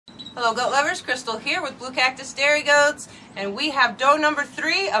Hello goat lovers, Crystal here with Blue Cactus Dairy Goats, and we have doe number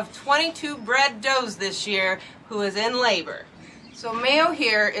 3 of 22 bred does this year who is in labor. So Mayo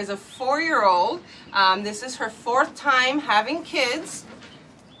here is a 4-year-old. This is her 4th time having kids.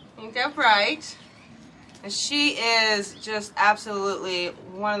 Ain't that right? And she is just absolutely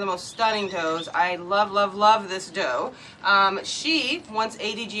one of the most stunning does. I love, love, love this doe. She, once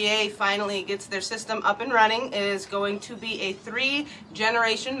ADGA finally gets their system up and running, is going to be a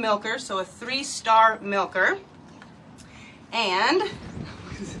 3-generation milker, so a 3-star milker. And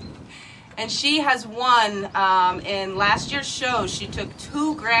she has won in last year's show. She took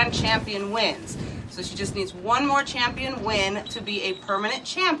 2 grand champion wins. So she just needs 1 more champion win to be a permanent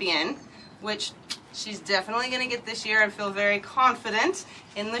champion, which she's definitely going to get this year. I feel very confident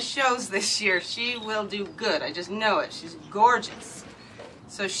in the shows this year. She will do good. I just know it. She's gorgeous.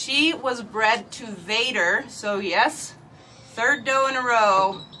 So she was bred to Vader. So yes, 3rd doe in a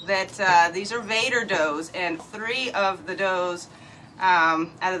row that these are Vader does, and 3 of the does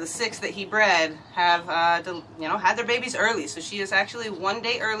out of the 6 that he bred have had their babies early. So she is actually 1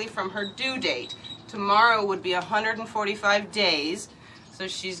 day early from her due date. Tomorrow would be 145 days. So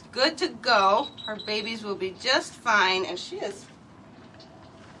she's good to go. Her babies will be just fine, and she is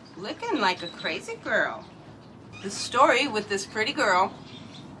looking like a crazy girl. The story with this pretty girl,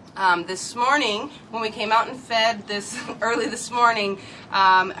 this morning when we came out and fed this early this morning,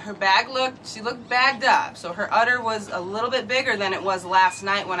 her bag she looked bagged up. So her udder was a little bit bigger than it was last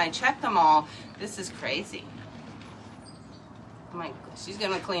night when I checked them all. This is crazy. Oh my God, she's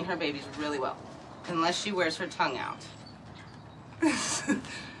gonna clean her babies really well, unless she wears her tongue out.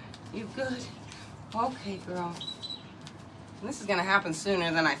 You good? Okay, girl. This is going to happen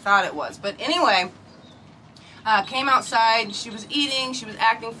sooner than I thought it was. But anyway, came outside. She was eating. She was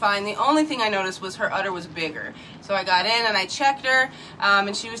acting fine. The only thing I noticed was her udder was bigger. So I got in and I checked her,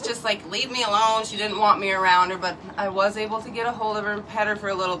 and she was just like, leave me alone. She didn't want me around her, but I was able to get a hold of her and pet her for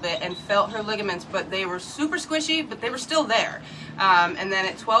a little bit and felt her ligaments, but they were super squishy, but they were still there. And then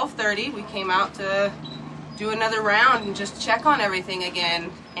at 12:30, we came out to do another round and just check on everything again,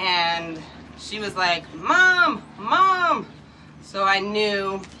 and she was like, Mom, Mom! So I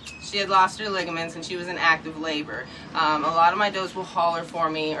knew she had lost her ligaments and she was in active labor. A lot of my does will holler for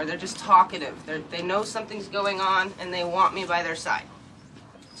me, or they're just talkative. They know something's going on and they want me by their side.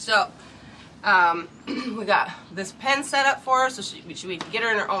 So we got this pen set up for her so we could get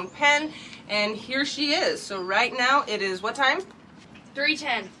her in her own pen, and here she is. So right now it is what time?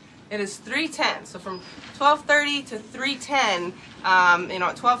 3:10. It is 3:10, so from 12:30 to 3:10,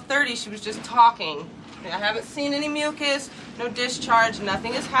 at 12:30 she was just talking. I haven't seen any mucus, no discharge,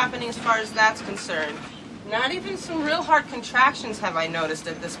 nothing is happening as far as that's concerned. Not even some real hard contractions have I noticed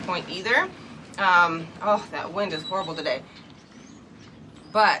at this point either. Oh, that wind is horrible today.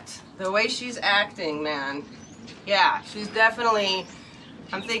 But the way she's acting, man, yeah, she's definitely,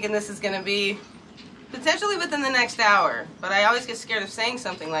 I'm thinking this is going to be potentially within the next hour, but I always get scared of saying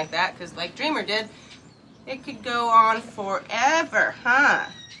something like that, because like Dreamer did, it could go on forever, huh?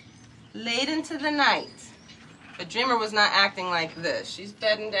 Late into the night. But Dreamer was not acting like this. She's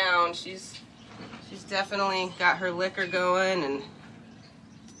bedding down. She's definitely got her liquor going and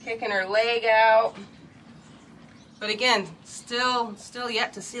kicking her leg out. But again, still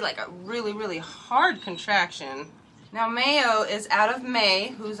yet to see like a really, really hard contraction. Now Mayo is out of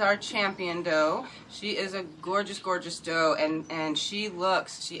May, who's our champion doe. She is a gorgeous, gorgeous doe, and she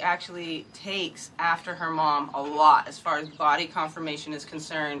actually takes after her mom a lot as far as body conformation is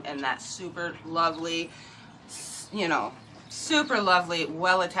concerned, and that super lovely, super lovely,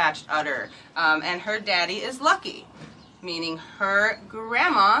 well-attached udder. And her daddy is Lucky, meaning her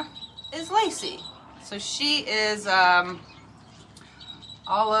grandma is Lacey. So she is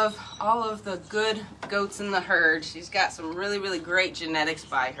all of the good goats in the herd. She's got some really, really great genetics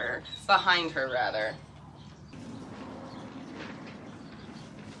behind her rather.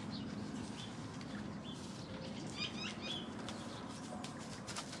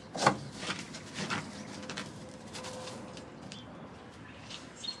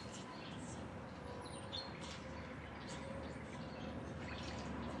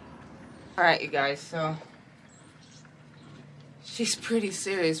 All right, you guys, so she's pretty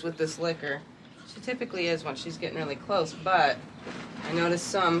serious with this liquor. She typically is when she's getting really close, but I noticed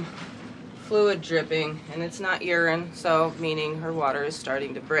some fluid dripping, and it's not urine, so meaning her water is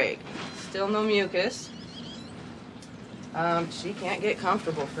starting to break. Still no mucus. She can't get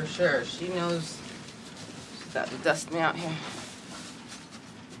comfortable for sure. She knows she's about to dust me out here.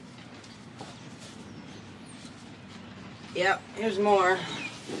 Yep, here's more.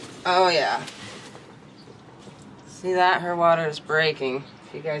 Oh yeah. See that? Her water is breaking.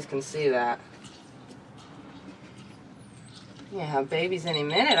 if you guys can see that. Yeah, have babies any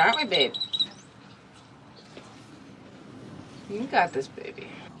minute, aren't we, babe? You got this, baby.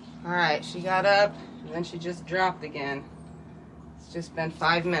 Alright, she got up, and then she just dropped again. It's just been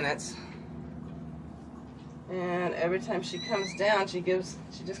 5 minutes. And every time she comes down, she just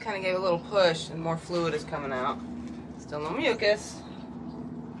kind of gave a little push, and more fluid is coming out. Still no mucus.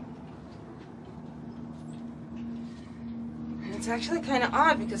 And it's actually kind of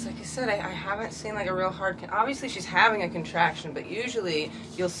odd because, like I said, I haven't seen like a real hard... Obviously, she's having a contraction, but usually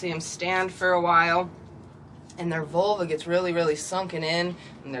you'll see them stand for a while, and their vulva gets really, really sunken in,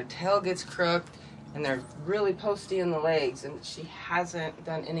 and their tail gets crooked, and they're really posty in the legs, and she hasn't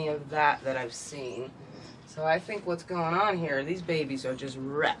done any of that I've seen. So I think what's going on here, these babies are just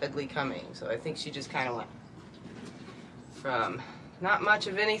rapidly coming. So I think she just kind of went from not much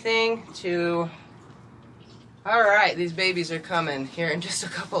of anything to, all right, these babies are coming here in just a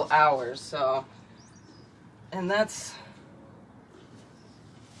couple hours. So, and that's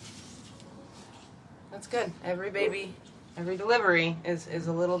good. Every baby, every delivery is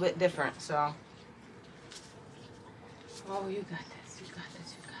a little bit different. So, oh, you got this, you got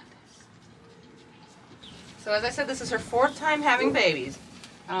this, you got this. So as I said, this is her 4th time having babies.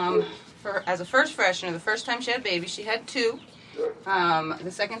 As a first freshener, the first time she had babies, she had 2.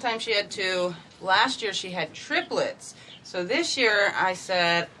 The second time she had 2. Last year she had triplets. So this year I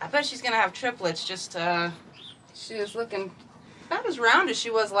said, I bet she's going to have triplets. Just, she was looking about as round as she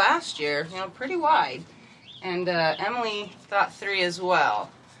was last year, you know, pretty wide. And Emily thought 3 as well.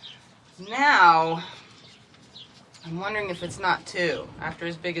 Now, I'm wondering if it's not 2, after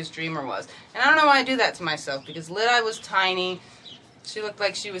as big as Dreamer was. And I don't know why I do that to myself, because Lid-Eye was tiny. She looked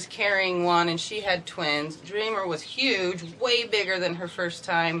like she was carrying 1, and she had twins. Dreamer was huge, way bigger than her first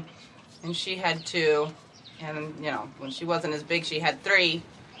time, and she had 2. And, you know, when she wasn't as big, she had 3.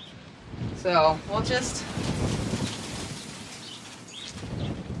 So, we'll just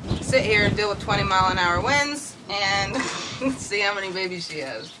sit here and deal with 20-mile-an-hour winds, and see how many babies she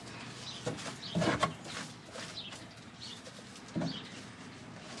has.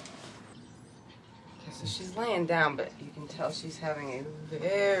 So she's laying down, but you can tell she's having a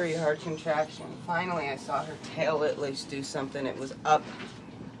very hard contraction. Finally, I saw her tail at least do something. It was up.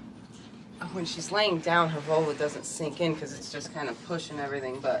 When she's laying down, her vulva doesn't sink in because it's just kind of pushing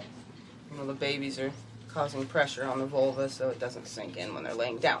everything, but, you know, the babies are causing pressure on the vulva, so it doesn't sink in when they're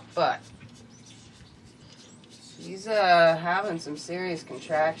laying down. But she's having some serious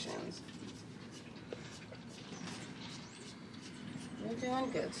contractions. You're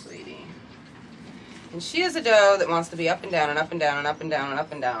doing good, sweetie. And she is a doe that wants to be up and down and up and down and up and down and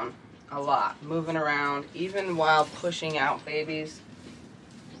up and down a lot, moving around, even while pushing out babies.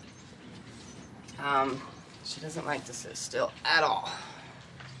 She doesn't like to sit still at all.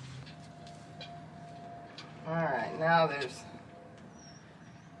 Alright, now where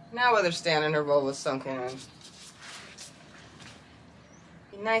they're standing, her vulva's sunken in.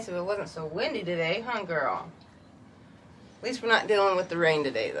 Be nice if it wasn't so windy today, huh, girl? At least we're not dealing with the rain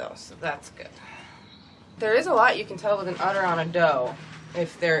today, though, so that's good. There is a lot you can tell with an udder on a doe.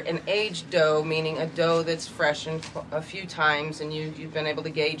 If they're an aged doe, meaning a doe that's freshened a few times and you've been able to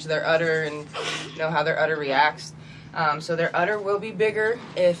gauge their udder and know how their udder reacts. So their udder will be bigger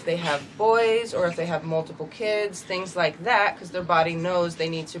if they have boys or if they have multiple kids, things like that, because their body knows they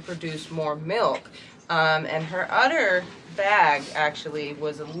need to produce more milk. And her udder bag actually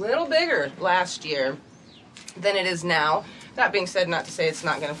was a little bigger last year than it is now. That being said, not to say it's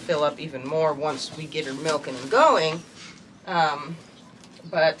not going to fill up even more once we get her milking and going.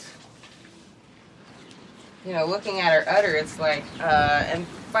 But, you know, looking at her udder, it's like, and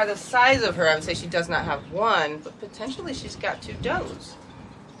by the size of her, I would say she does not have 1, but potentially she's got 2 does.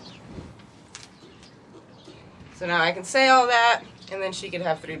 So now I can say all that, and then she could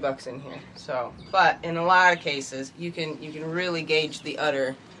have 3 bucks in here. So, but in a lot of cases, you can really gauge the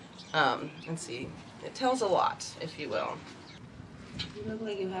udder, and see. It tells a lot, if you will. You look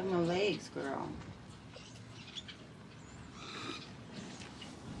like you have no legs, girl.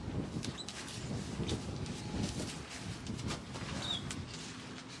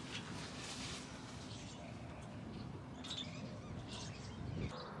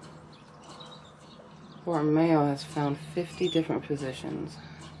 Poor male has found 50 different positions.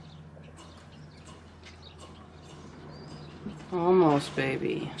 Almost,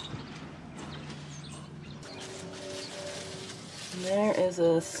 baby. There is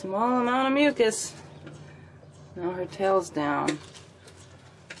a small amount of mucus. Now her tail's down.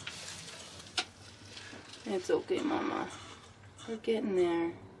 It's okay, Mama. We're getting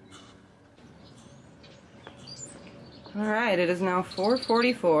there. Alright, it is now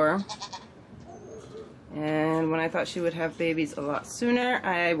 4:44. And when I thought she would have babies a lot sooner,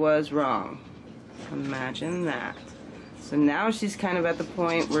 I was wrong. Imagine that. So now she's kind of at the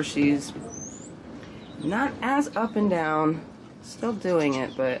point where she's not as up and down, still doing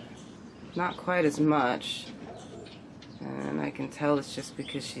it, but not quite as much. And I can tell it's just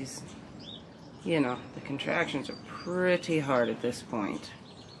because she's, you know, the contractions are pretty hard at this point.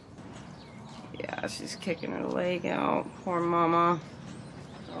 Yeah, she's kicking her leg out. Poor mama.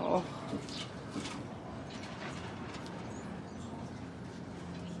 Oh.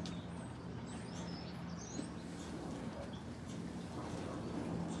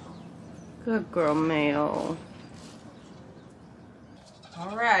 Good girl, Mayo.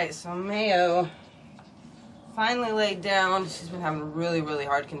 Alright, so Mayo finally laid down. She's been having really, really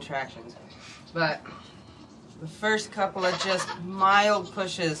hard contractions. But the first couple are just mild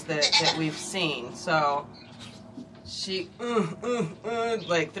pushes that we've seen. So she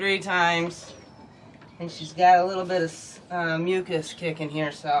like 3 times. And she's got a little bit of mucus kicking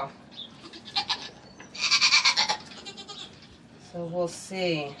here, so we'll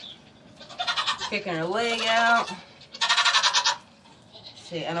see. Kicking her leg out.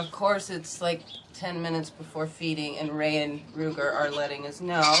 See, and of course it's like 10 minutes before feeding, and Ray and Ruger are letting us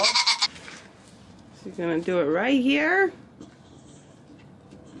know. She's gonna do it right here.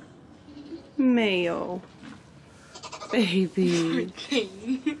 Mayo. Baby.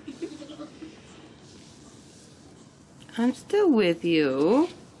 I'm still with you.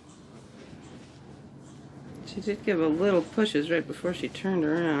 She did give a little pushes right before she turned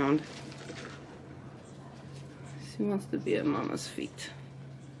around. She wants to be at Mama's feet.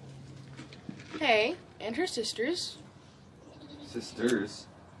 Hey, and her sisters. Sisters?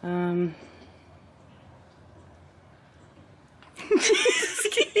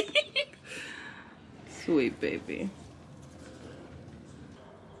 Sweet baby.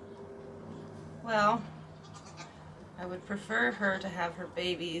 Well, I would prefer her to have her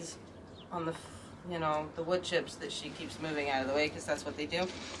babies on the, you know, the wood chips that she keeps moving out of the way, because that's what they do.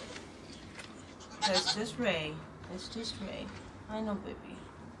 That's just Ray. It's just Ray. I know, baby.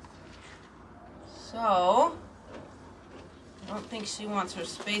 So, I don't think she wants her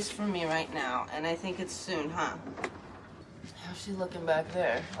space from me right now, and I think it's soon, huh? How's she looking back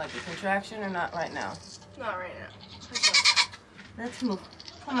there? Like a contraction or not right now? Not right now. Let's move.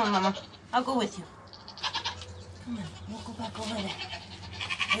 Come on, Mama. I'll go with you. Come on. We'll go back over there.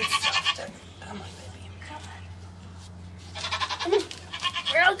 It's softer. Come on, baby. Come on.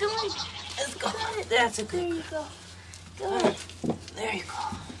 Girl, come on. Let's go. That's a good. There you go. Good. There you go.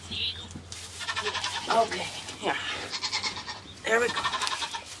 Okay. Here. There we go.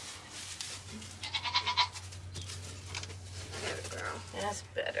 There, girl. That's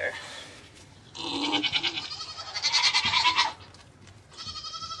better.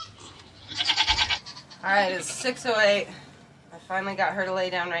 Alright, it's 6:08. I finally got her to lay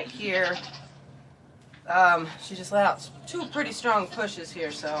down right here. She just let out 2 pretty strong pushes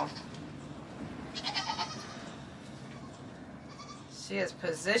here, so she is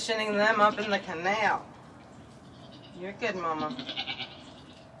positioning them up in the canal. You're good, Mama.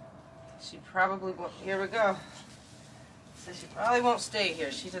 She probably won't. Here we go. So she probably won't stay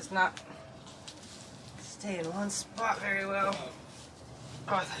here. She does not stay in one spot very well.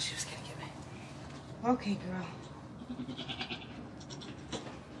 Oh, I thought she was gonna get me. Okay, girl.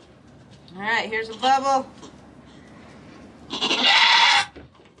 All right, here's a bubble.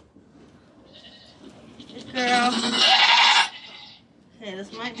 Good girl. Okay,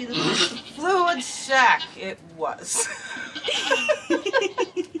 this might be the fluid sac. It was.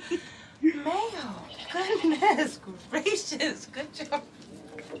 Mayo, goodness gracious, good job.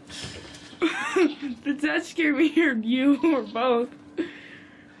 Did that scare me or you or both?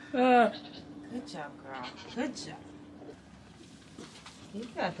 Good job, girl. Good job. You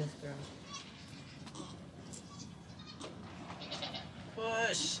got this, girl.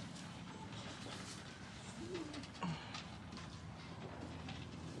 Push.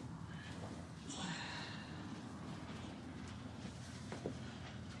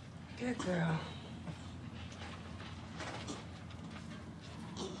 Good girl.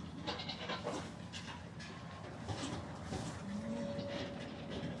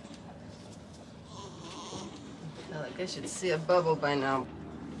 I feel like I should see a bubble by now.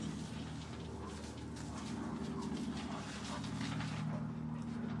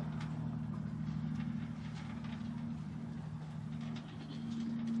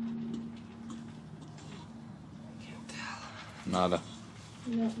 I can't tell. Nada.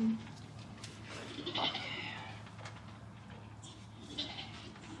 Nothing.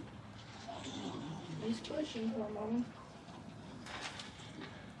 He's pushing for a moment.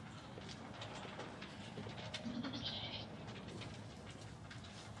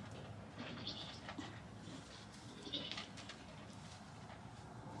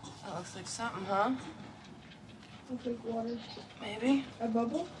 looks like something, huh? Looks like water. Maybe. A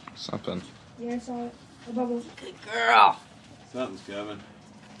bubble? Something. Yeah, I saw it. A bubble. Good girl. Something's coming.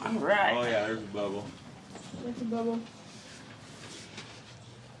 All right. Oh yeah, there's a bubble. That's a bubble.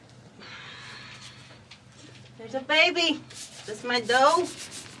 There's a baby. Is this my doe? I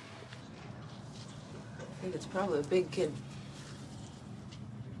think it's probably a big kid.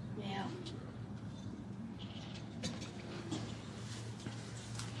 Yeah.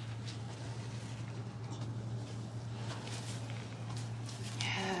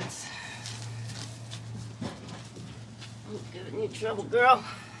 Yes. I'm giving you trouble, girl.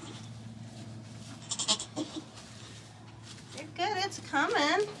 You're good. It's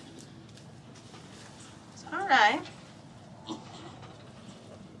coming. It's all right.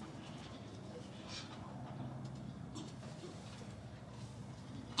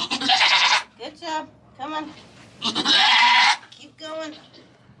 Good job. Come on. Keep going.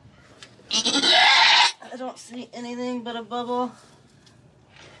 I don't see anything but a bubble.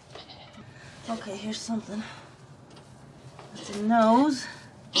 Okay, here's something. That's a nose.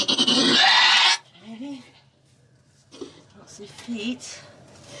 Maybe. I don't see feet.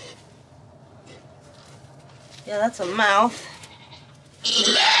 Yeah, that's a mouth.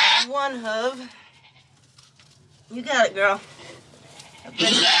 One hoof. You got it, girl. I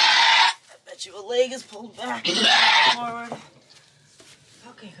bet you a leg is pulled back and forward.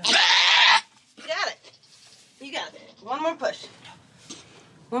 Okay, girl. You got it. You got it. One more push.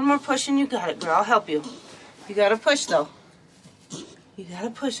 One more push and you got it, girl. I'll help you. You gotta push, though. You gotta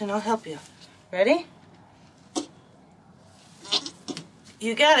push and I'll help you. Ready?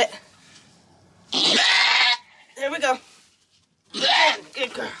 You got it. There we go.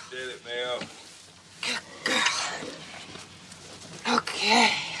 Good girl. Did it, Mayo. Good girl.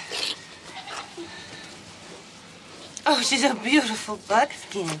 Okay. Oh, she's a beautiful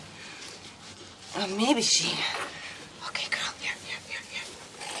buckskin. Oh, maybe she. Okay, girl. Here.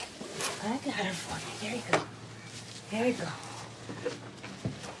 I got her for you. Here you go. Here you go.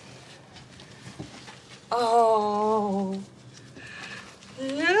 Oh.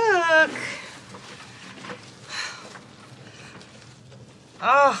 Look.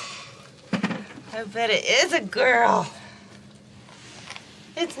 Oh. I bet it is a girl.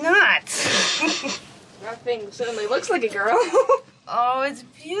 It's not. That thing certainly looks like a girl. Oh, it's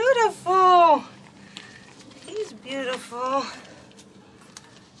beautiful. He's beautiful.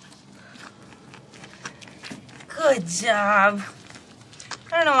 Good job.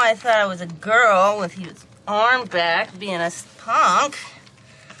 I don't know why I thought I was a girl with his arm back being a punk.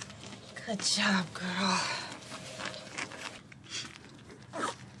 Good job, girl.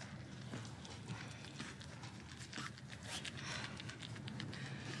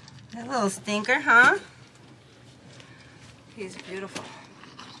 That little stinker, huh? He's beautiful.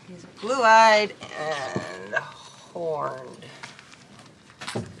 He's blue-eyed and horned.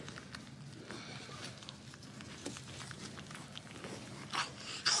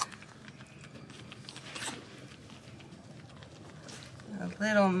 A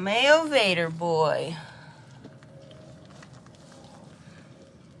little Mayo Vader boy.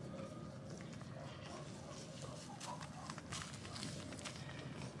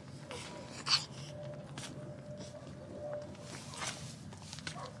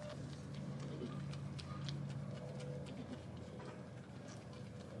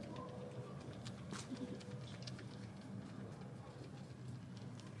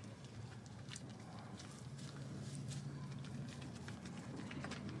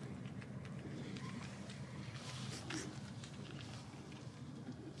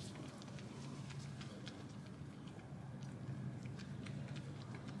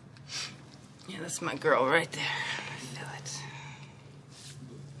 Yeah, that's my girl right there. I feel it.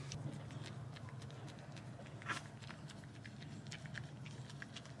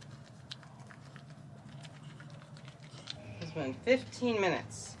 It's been 15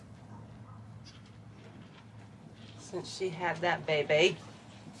 minutes since she had that baby.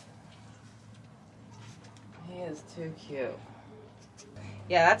 He is too cute.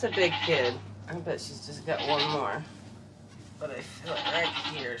 Yeah, that's a big kid. I bet she's just got one more. But I feel it right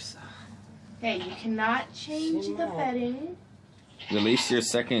here, so. Hey, you cannot change She the might. bedding. Release your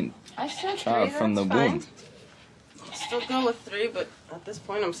second I said child 3, from the that's fine. womb. I'll still go with 3, but at this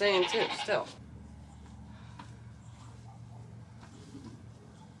point I'm saying 2 still.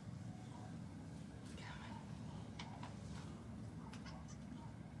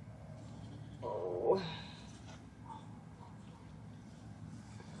 Oh.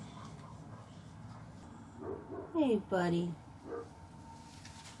 Hey, buddy.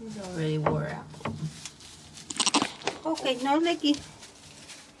 He's already wore out. Okay, no licky.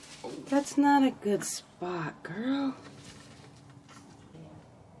 That's not a good spot, girl.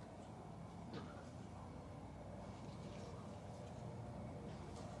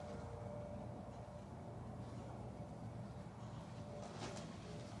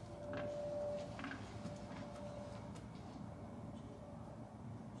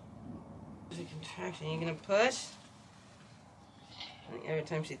 There's a contraction. You gonna push? And every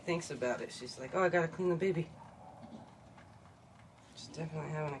time she thinks about it, she's like, "Oh, I gotta clean the baby." She's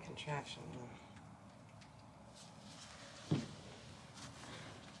definitely having a contraction.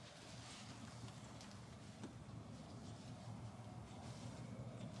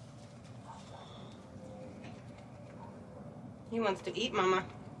 He wants to eat, Mama.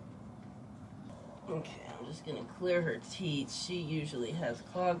 Okay, I'm just gonna clear her teeth. She usually has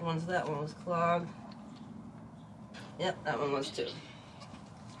clogged ones. That one was clogged. Yep, that one was too.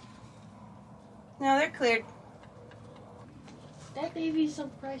 No, they're cleared. That baby's so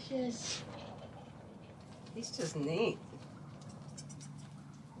precious. He's just neat.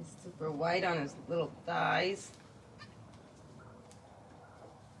 He's super white on his little thighs.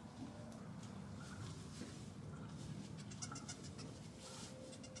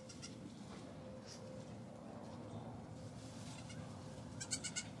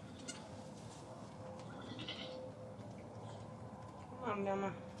 Come on,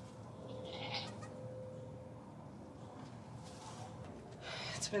 Mama.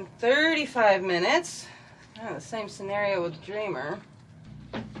 It's been 35 minutes. Kind of the same scenario with Dreamer.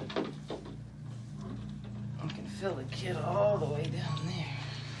 I can feel the kid all the way down there.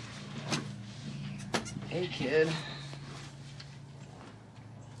 Hey, kid.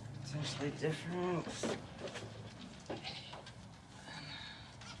 Essentially different. Can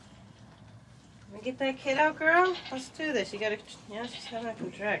we get that kid out, girl? Let's do this. You gotta, yeah, she's having a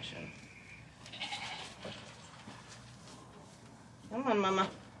contraction. Come on, Mama.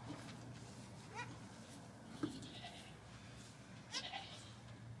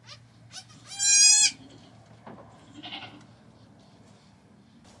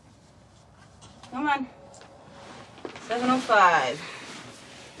 Come on. 7:05.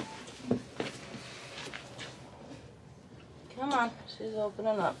 Come on. She's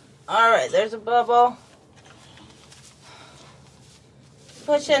opening up. All right, there's a bubble.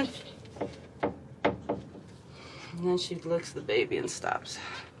 Pushing. And then she licks the baby and stops.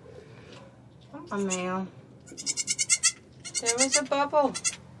 Come on, Mayo. There was a bubble.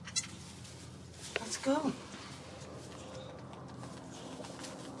 Let's go.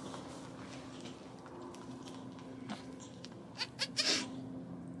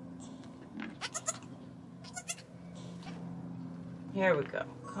 Here we go.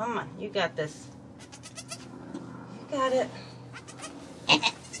 Come on, you got this. You got it.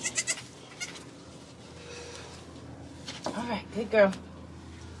 All right, good girl.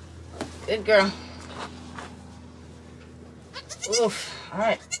 Good girl. Oof. All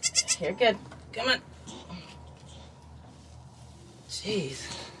right, you're good. Come on. Jeez.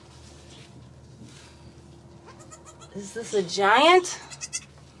 Is this a giant?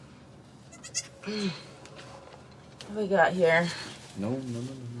 What do we got here? No.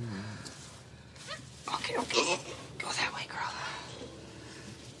 Okay. Go that way, girl.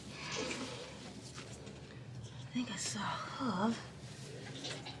 I think I saw a hoof.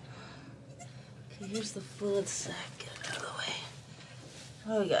 Okay, here's the fluid sac. Get it out of the way.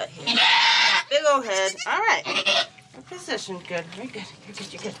 What do we got here? Big old head. All right. Your position. Good. Very good.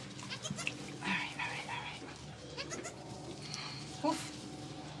 You're good. All right. Oof.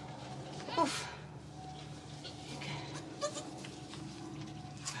 Oof.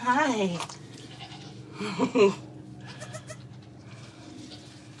 Hi.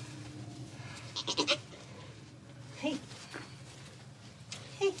 Hey.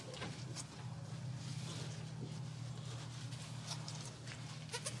 Hey.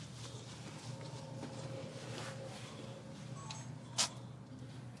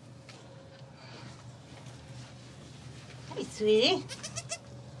 Hey, sweetie.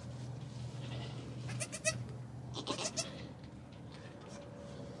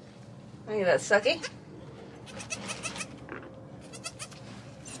 Look at that sucky.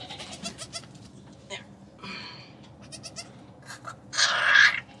 There.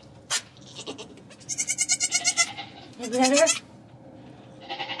 You better? You good?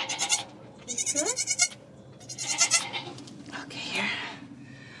 Okay, here.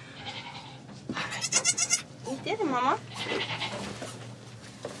 All right. You did it, Mama.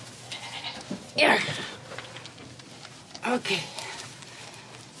 Here. Okay.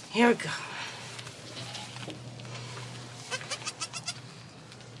 Here we go.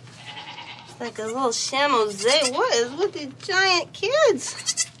 It's like a little chamoisé. What is with these giant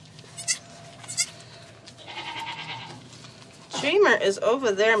kids? streamer is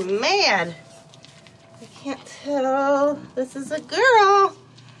over there mad. I can't tell. This is a girl.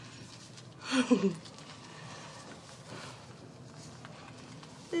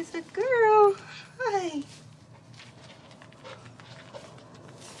 There's a girl. Hi.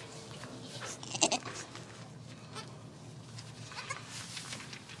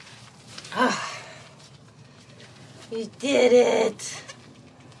 Ah, you did it.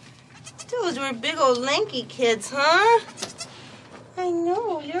 Those were big old lanky kids, huh? I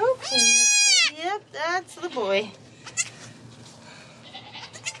know, you're okay. Yep, that's the boy.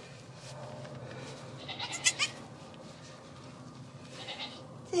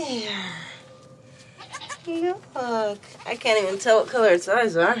 There. Look. I can't even tell what color its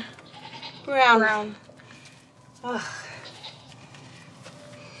eyes are. Brown. Brown. Oh.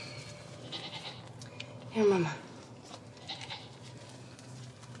 Here, Mama.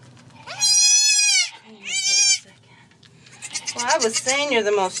 Well, I was saying you're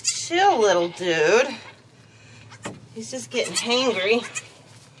the most chill little dude. He's just getting hangry.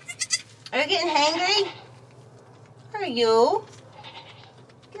 Are you getting hangry? Are you?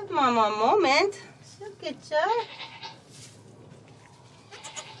 Give Mama a moment. She'll get you.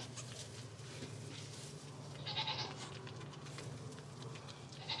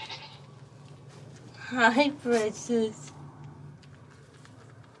 Hi, precious.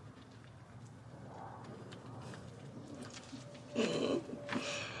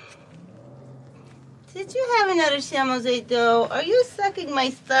 Did you have another chamois dough? Are you sucking my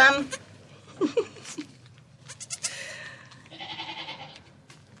thumb?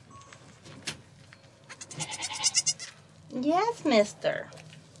 Yes, mister.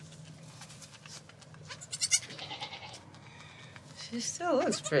 She still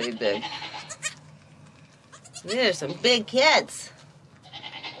looks pretty big. There's some big kids.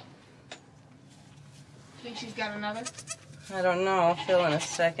 Think she's got another? I don't know. I'll feel in a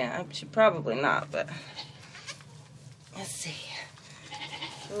second. She probably not, but let's see.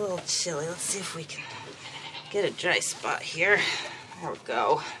 It's a little chilly. Let's see if we can get a dry spot here. There we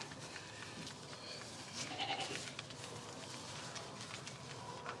go.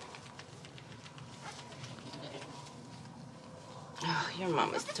 Oh, your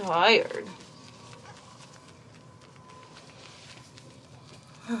mama's tired.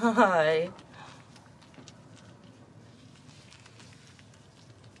 Hi.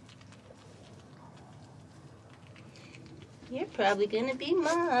 You're probably gonna be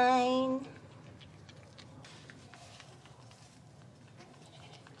mine.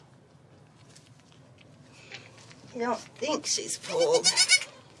 I don't think she's pulled.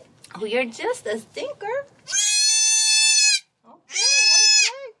 Oh, you're just a stinker. Okay.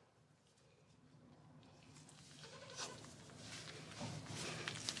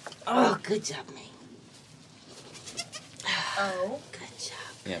 Oh, good job, May. Oh. Good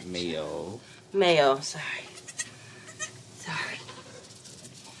job. Yeah, Mayo. Mayo, sorry. Sorry.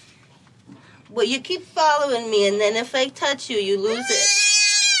 Well, you keep following me, and then if I touch you, you lose it.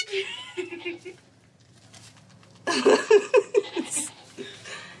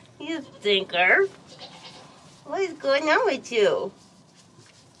 You stinker. What is going on with you?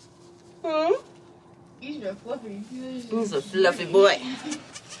 Hmm? He's a fluffy. He's a fluffy boy.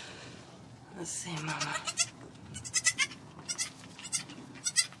 Let's see, Mama.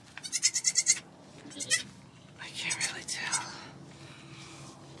 I can't really tell.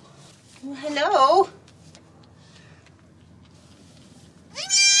 Well, hello.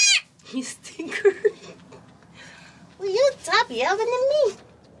 You stinker. Will you stop yelling at me?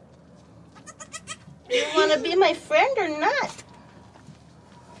 You want to be my friend or not?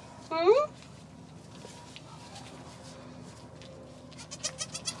 Hmm?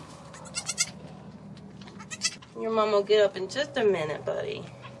 Your mom will get up in just a minute, buddy.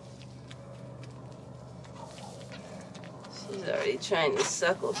 She's already trying to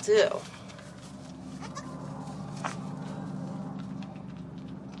suckle, too.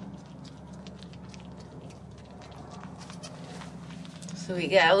 So we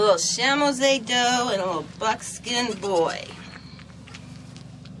got a little chamois dough and a little buckskin boy.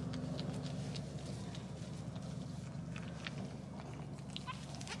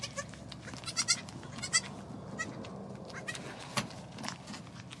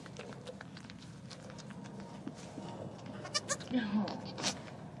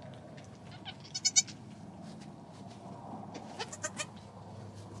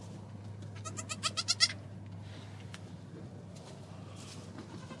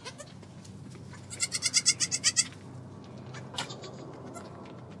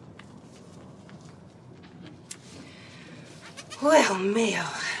 Well, Mayo,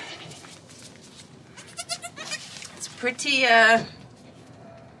 it's pretty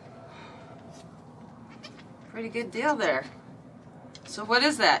good deal there. So what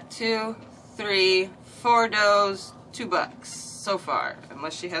is that? 2, 3, 4 does, $2 so far,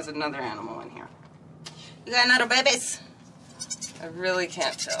 unless she has another animal in here. You got another babies? I really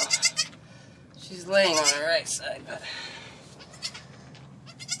can't tell. She's laying on the right side, but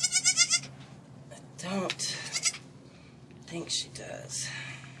I don't think she does.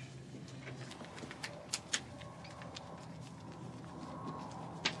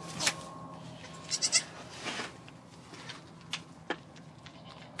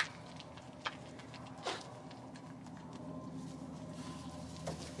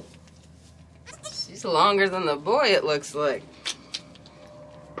 She's longer than the boy, it looks like.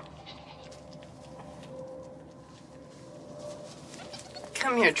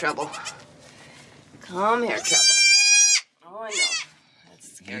 Come here, Trouble. Come here, Trouble. Oh, I know.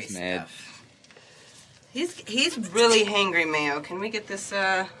 That's scary He's mad. stuff. He's really hangry, Mayo. Can we get this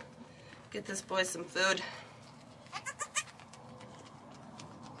boy some food?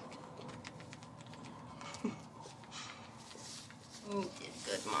 You did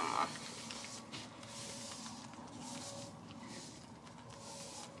good, Mama.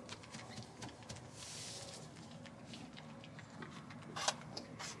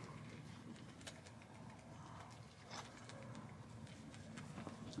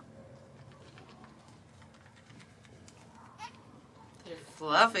 They're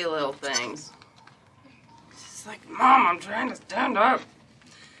fluffy little things. She's like, Mom, I'm trying to stand up.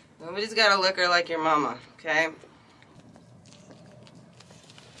 Nobody's got to lick her like your mama, okay?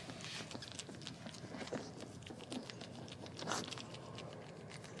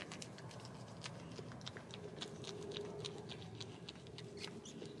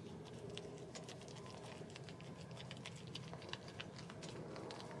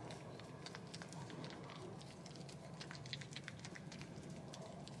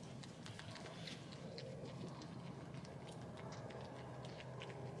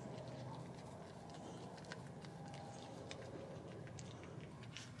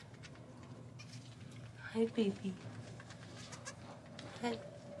 Hi, baby. Hi.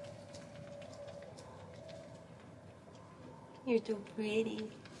 You're so pretty.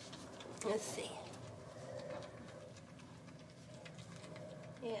 Let's see.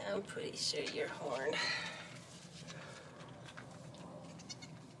 Yeah, I'm pretty sure you're horned.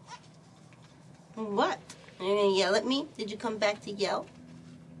 What? Are you gonna yell at me? Did you come back to yell?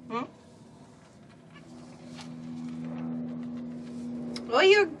 Hmm? Oh,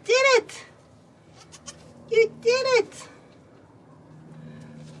 you did it! You did it!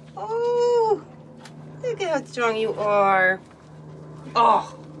 Oh, look at how strong you are.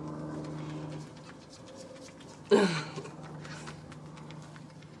 Oh.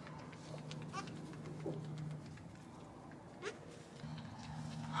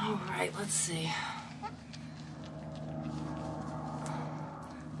 All right, let's see.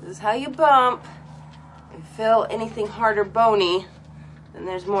 This is how you bump. If you feel anything hard or bony, then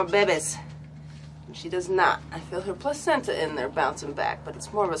there's more babies. She does not. I feel her placenta in there bouncing back, but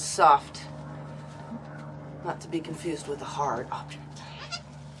it's more of a soft, not to be confused with a hard object.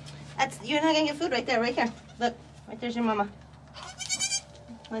 You're not gonna get food right there, right here. Look, right there's your mama.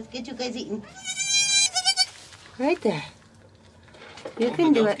 Let's get you guys eating. Right there. You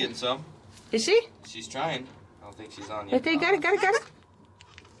can do it. Getting some. Is she? She's trying. I don't think she's on yet. Right there, got it.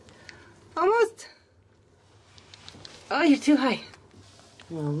 Almost. Oh, you're too high.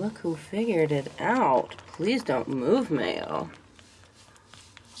 Well, look who figured it out. Please don't move, Mayo.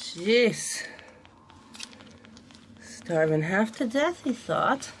 Jeez. Starving half to death, he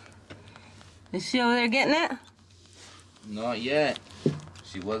thought. Is she over there getting it? Not yet.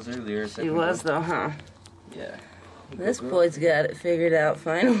 She was earlier. She was, though, huh? Yeah. This boy's got it figured out,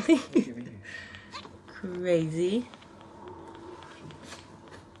 finally. Crazy.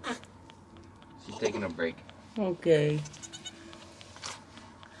 She's taking a break. Okay.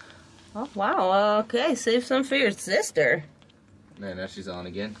 Oh, wow. Okay, save some for your sister. Man, now she's on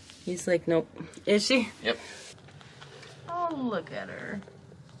again. He's like, nope. Is she? Yep. Oh, look at her.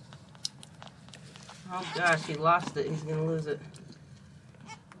 Oh, gosh, he lost it. He's going to lose it.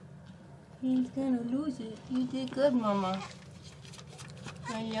 He's going to lose it. You did good, Mama.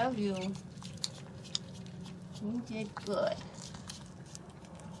 I love you. You did good.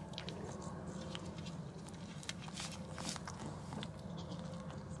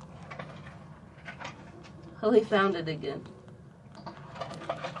 Oh, he found it again.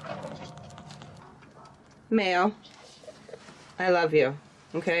 Mayo, I love you,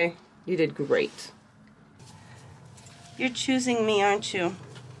 okay? You did great. You're choosing me, aren't you?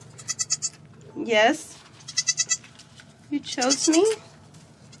 Yes? You chose me?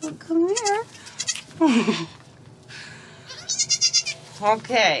 Well, come here.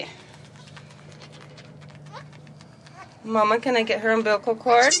 Okay. Mama, can I get her umbilical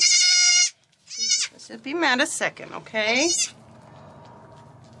cord? Just be mad a second, okay? It's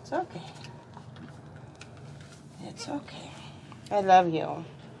okay. It's okay. I love you.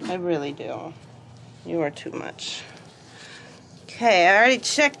 I really do. You are too much. Okay, I already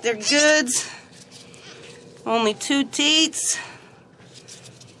checked their goods. Only 2 teats.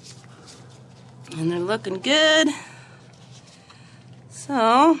 And they're looking good.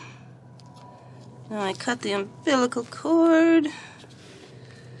 So, now I cut the umbilical cord.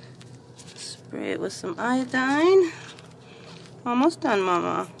 Spray it with some iodine. Almost done,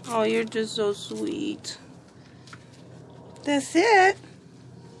 Mama. Oh, you're just so sweet. That's it.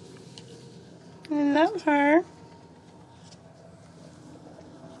 I love her.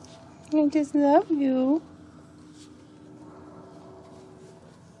 I just love you.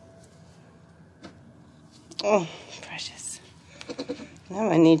 Oh, precious. Now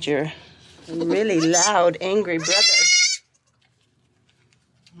I need your really loud, angry brother.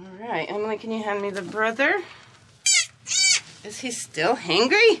 Alright, Emily, can you hand me the brother? Is he still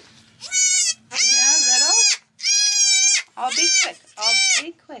hangry? Yeah, little? I'll be quick. I'll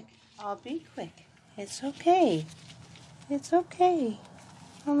be quick. I'll be quick. It's okay. It's okay.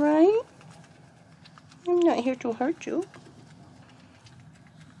 Alright? I'm not here to hurt you.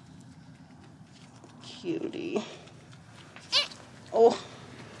 Cutie. Oh.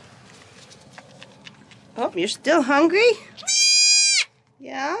 Oh, you're still hungry?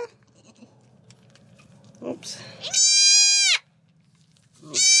 Yeah? Oops.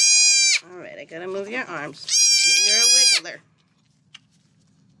 Alright, I gotta move your arms. You're a wiggler.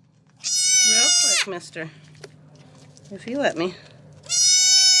 Real quick, mister. If you let me.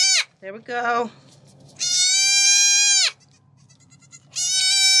 There we go.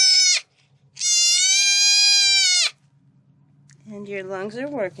 And your lungs are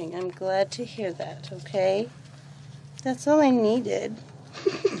working. I'm glad to hear that, okay? That's all I needed.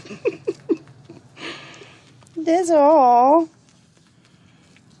 That's all.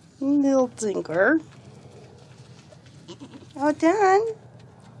 Little tinker. All done.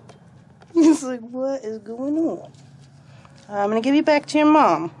 He's like, what is going on? I'm going to give you back to your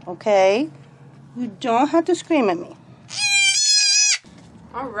mom, okay? You don't have to scream at me.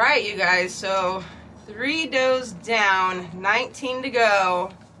 Alright, you guys, so 3 does down, 19 to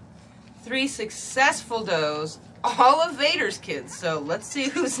go, 3 successful does, all of Vader's kids, so let's see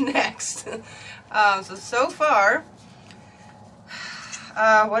who's next. So far,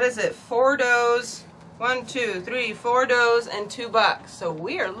 what is it, 4 does, 1, 2, 3, 4 does, and 2 bucks, so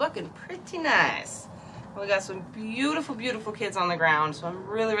we are looking pretty nice. We got some beautiful, beautiful kids on the ground, so I'm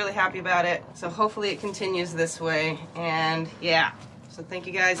really, really happy about it. So hopefully it continues this way, and yeah. So thank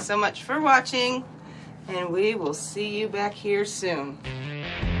you guys so much for watching, and we will see you back here soon.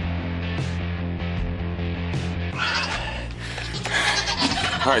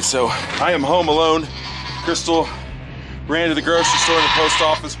 Alright, so I am home alone. Crystal ran to the grocery store and the post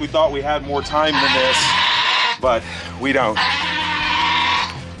office. We thought we had more time than this, but we don't.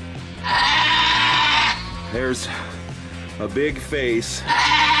 There's a big face.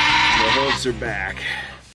 The hooves are back.